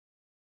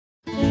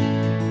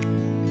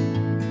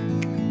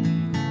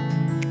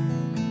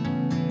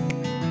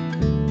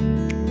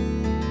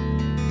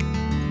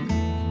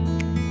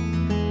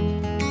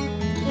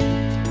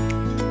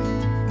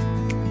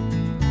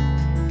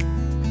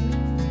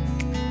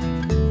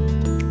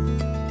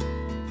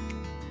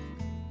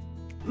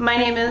My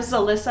name is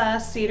Elissa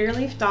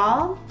Cedarleaf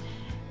Dahl,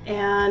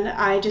 and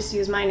I just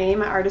use my name,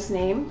 my artist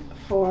name,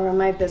 for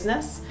my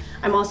business.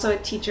 I'm also a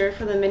teacher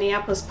for the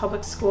Minneapolis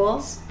Public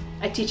Schools.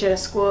 I teach at a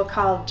school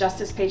called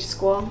Justice Page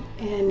School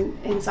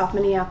in South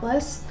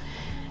Minneapolis.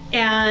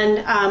 And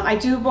I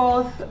do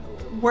both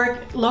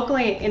work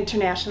locally and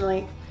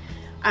internationally.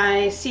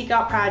 I seek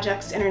out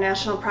projects,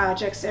 international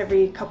projects,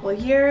 every couple of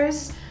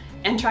years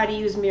and try to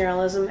use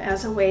muralism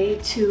as a way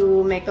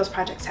to make those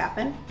projects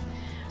happen.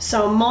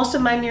 So most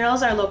of my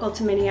murals are local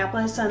to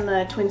Minneapolis and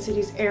the Twin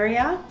Cities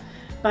area,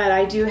 but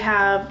I do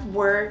have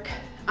work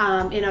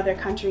in other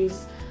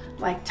countries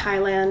like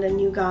Thailand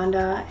and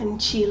Uganda and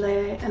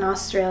Chile and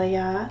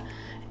Australia,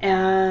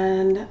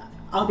 and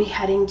I'll be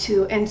heading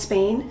to, and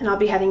Spain, and I'll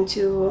be heading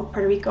to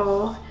Puerto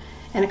Rico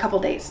in a couple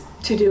days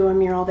to do a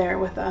mural there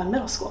with a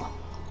middle school.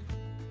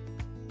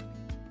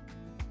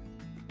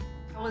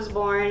 I was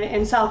born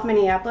in South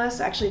Minneapolis,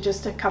 actually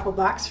just a couple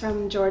blocks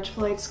from George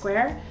Floyd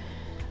Square.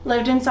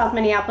 Lived in South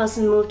Minneapolis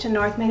and moved to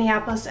North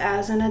Minneapolis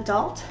as an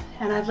adult,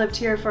 and I've lived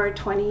here for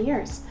 20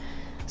 years.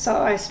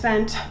 So I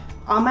spent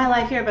all my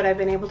life here, but I've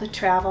been able to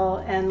travel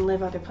and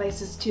live other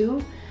places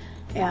too.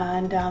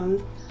 And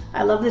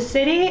I love the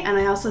city, and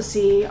I also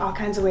see all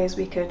kinds of ways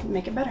we could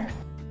make it better.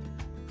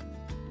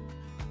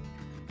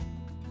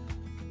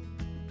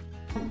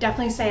 I'd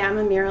definitely say I'm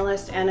a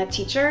muralist and a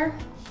teacher.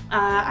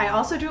 I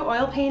also do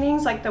oil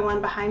paintings like the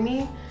one behind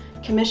me.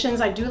 Commissions,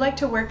 I do like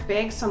to work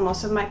big, so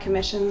most of my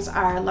commissions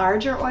are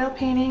larger oil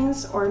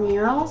paintings or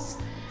murals.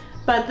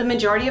 But the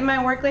majority of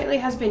my work lately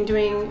has been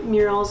doing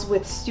murals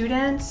with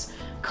students,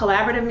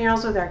 collaborative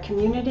murals with our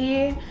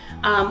community,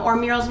 or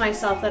murals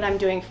myself that I'm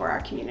doing for our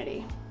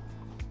community.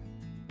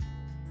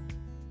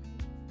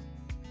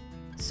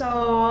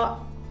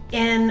 So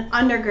in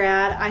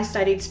undergrad, I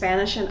studied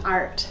Spanish and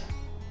art,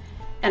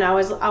 and I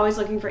was always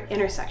looking for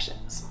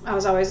intersections. I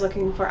was always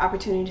looking for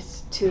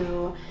opportunities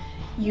to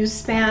use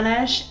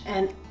Spanish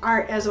and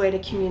art as a way to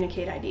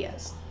communicate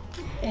ideas.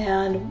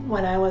 And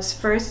when I was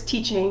first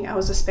teaching, I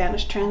was a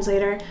Spanish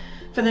translator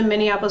for the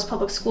Minneapolis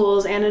Public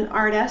Schools and an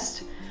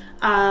artist.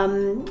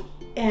 And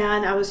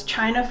I was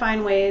trying to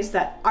find ways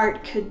that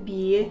art could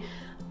be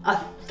a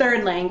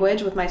third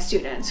language with my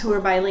students who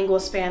were bilingual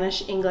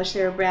Spanish, English.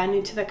 They were brand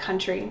new to the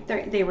country.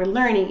 They were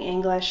learning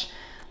English,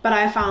 but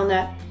I found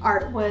that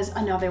art was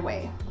another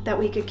way that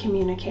we could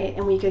communicate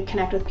and we could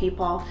connect with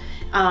people,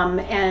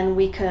 and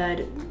we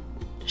could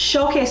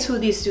showcase who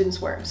these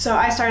students were. So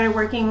I started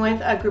working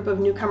with a group of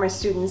newcomer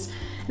students,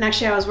 and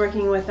actually I was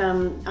working with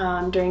them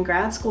during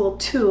grad school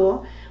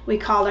too. We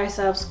called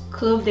ourselves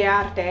Club de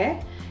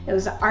Arte. It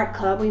was an art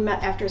club. We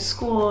met after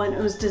school, and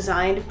it was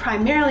designed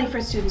primarily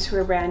for students who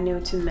were brand new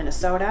to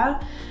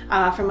Minnesota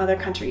from other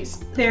countries.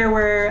 There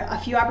were a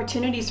few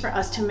opportunities for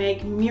us to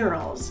make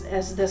murals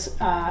as this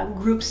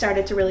group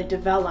started to really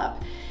develop.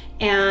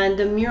 And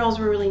the murals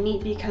were really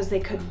neat because they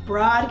could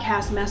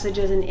broadcast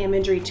messages and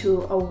imagery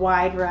to a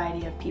wide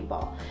variety of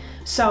people.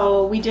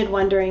 So we did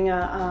one during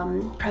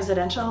a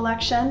presidential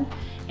election,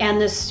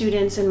 and the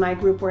students in my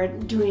group were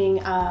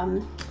doing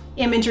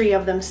imagery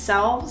of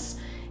themselves,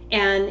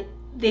 and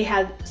they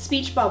had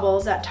speech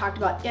bubbles that talked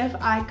about, if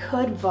I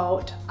could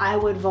vote, I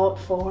would vote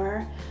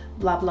for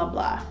blah, blah,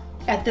 blah.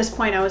 At this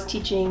point, I was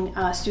teaching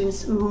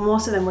students,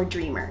 most of them were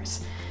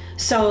dreamers.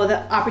 So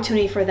the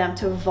opportunity for them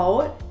to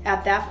vote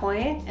at that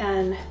point,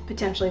 and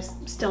potentially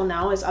still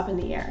now, is up in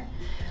the air.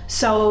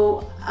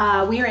 So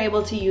we were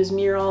able to use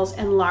murals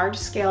and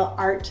large-scale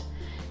art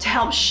to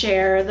help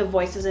share the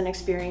voices and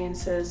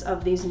experiences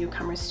of these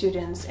newcomer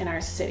students in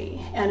our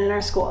city and in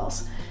our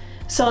schools.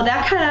 So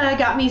that kind of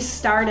got me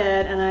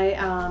started, and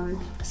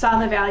I saw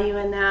the value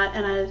in that,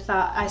 and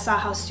I saw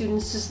how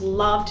students just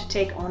loved to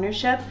take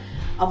ownership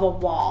of a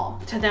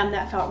wall. To them,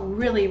 that felt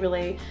really,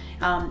 really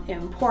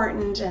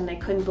important, and they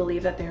couldn't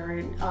believe that they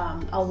were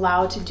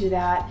allowed to do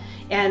that.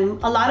 And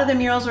a lot of the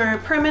murals were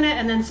permanent,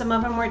 and then some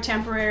of them were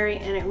temporary,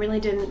 and it really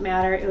didn't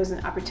matter. It was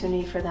an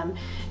opportunity for them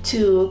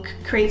to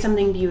create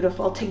something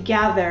beautiful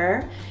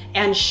together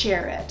and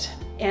share it.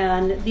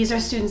 And these are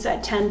students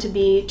that tend to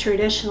be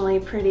traditionally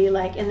pretty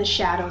like in the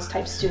shadows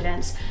type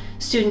students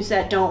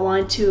that don't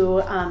want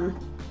to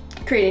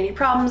create any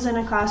problems in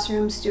a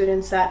classroom,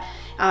 students that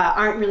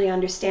aren't really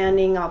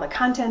understanding all the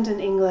content in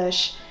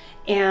English,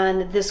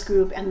 and this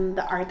group and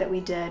the art that we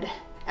did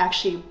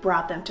actually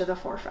brought them to the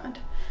forefront.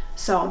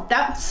 So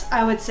that's,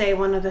 I would say,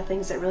 one of the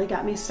things that really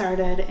got me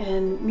started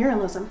in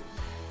muralism.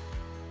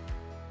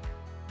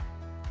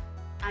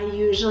 I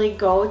usually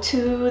go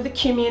to the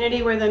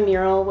community where the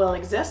mural will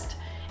exist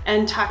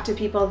and talk to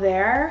people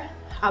there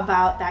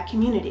about that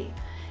community.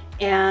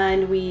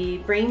 And we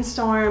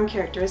brainstorm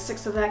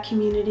characteristics of that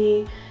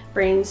community,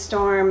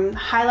 brainstorm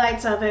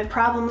highlights of it,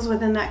 problems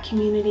within that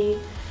community,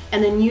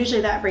 and then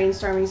usually that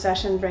brainstorming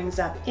session brings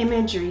up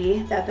imagery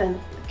that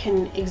then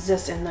can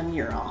exist in the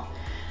mural.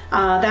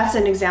 That's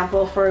an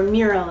example for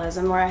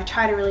muralism, where I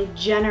try to really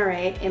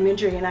generate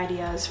imagery and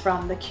ideas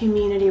from the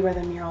community where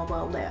the mural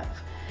will live.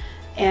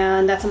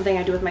 And that's something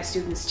I do with my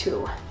students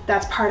too.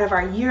 That's part of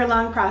our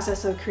year-long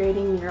process of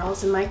creating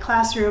murals in my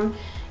classroom.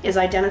 is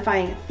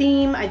identifying a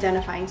theme,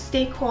 identifying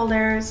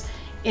stakeholders,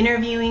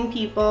 interviewing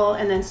people,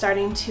 and then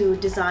starting to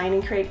design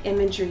and create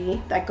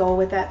imagery that go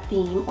with that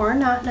theme, or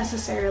not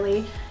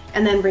necessarily,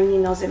 and then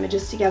bringing those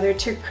images together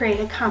to create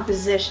a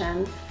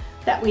composition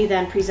that we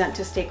then present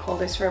to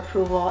stakeholders for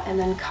approval, and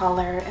then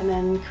color, and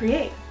then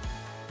create.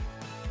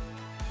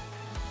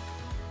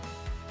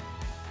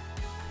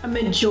 A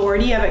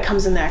majority of it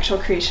comes in the actual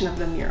creation of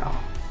the mural.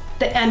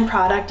 The end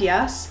product,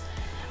 yes,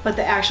 but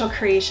the actual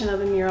creation of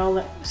the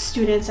mural,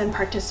 students and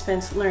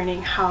participants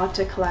learning how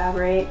to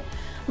collaborate,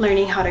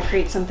 learning how to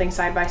create something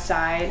side by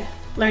side,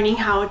 learning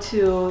how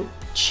to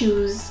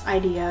choose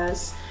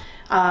ideas,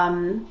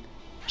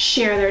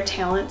 share their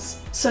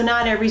talents. So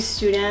not every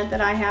student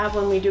that I have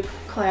when we do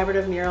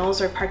collaborative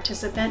murals or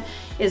participant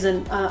is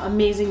an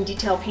amazing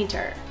detail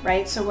painter,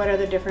 right? So what are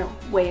the different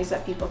ways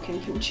that people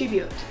can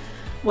contribute?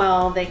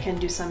 Well, they can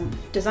do some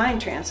design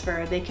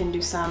transfer, they can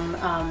do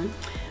some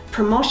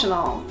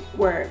promotional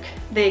work,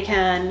 they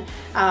can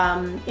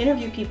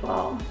interview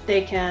people,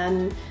 they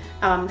can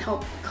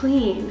help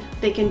clean,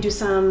 they can do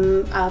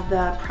some of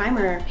the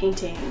primer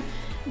painting,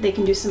 they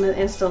can do some of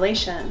the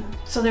installation.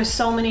 So there's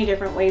so many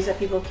different ways that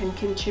people can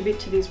contribute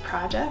to these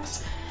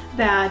projects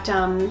that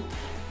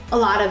a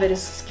lot of it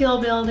is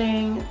skill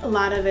building, a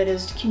lot of it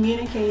is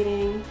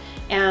communicating,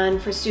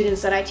 and for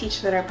students that I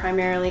teach that are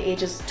primarily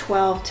ages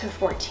 12 to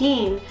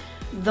 14,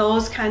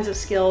 those kinds of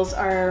skills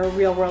are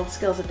real world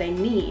skills that they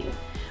need.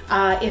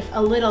 If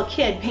a little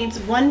kid paints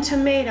one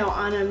tomato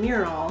on a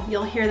mural,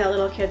 you'll hear that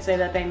little kid say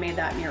that they made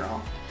that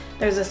mural.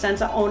 There's a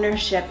sense of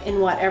ownership in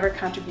whatever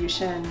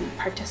contribution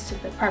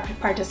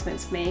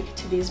participants make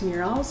to these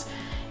murals,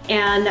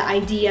 and the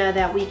idea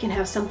that we can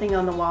have something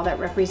on the wall that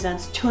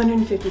represents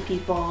 250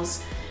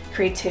 people's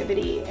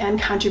creativity and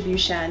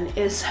contribution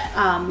is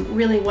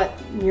really what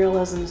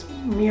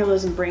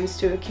muralism brings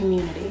to a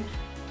community.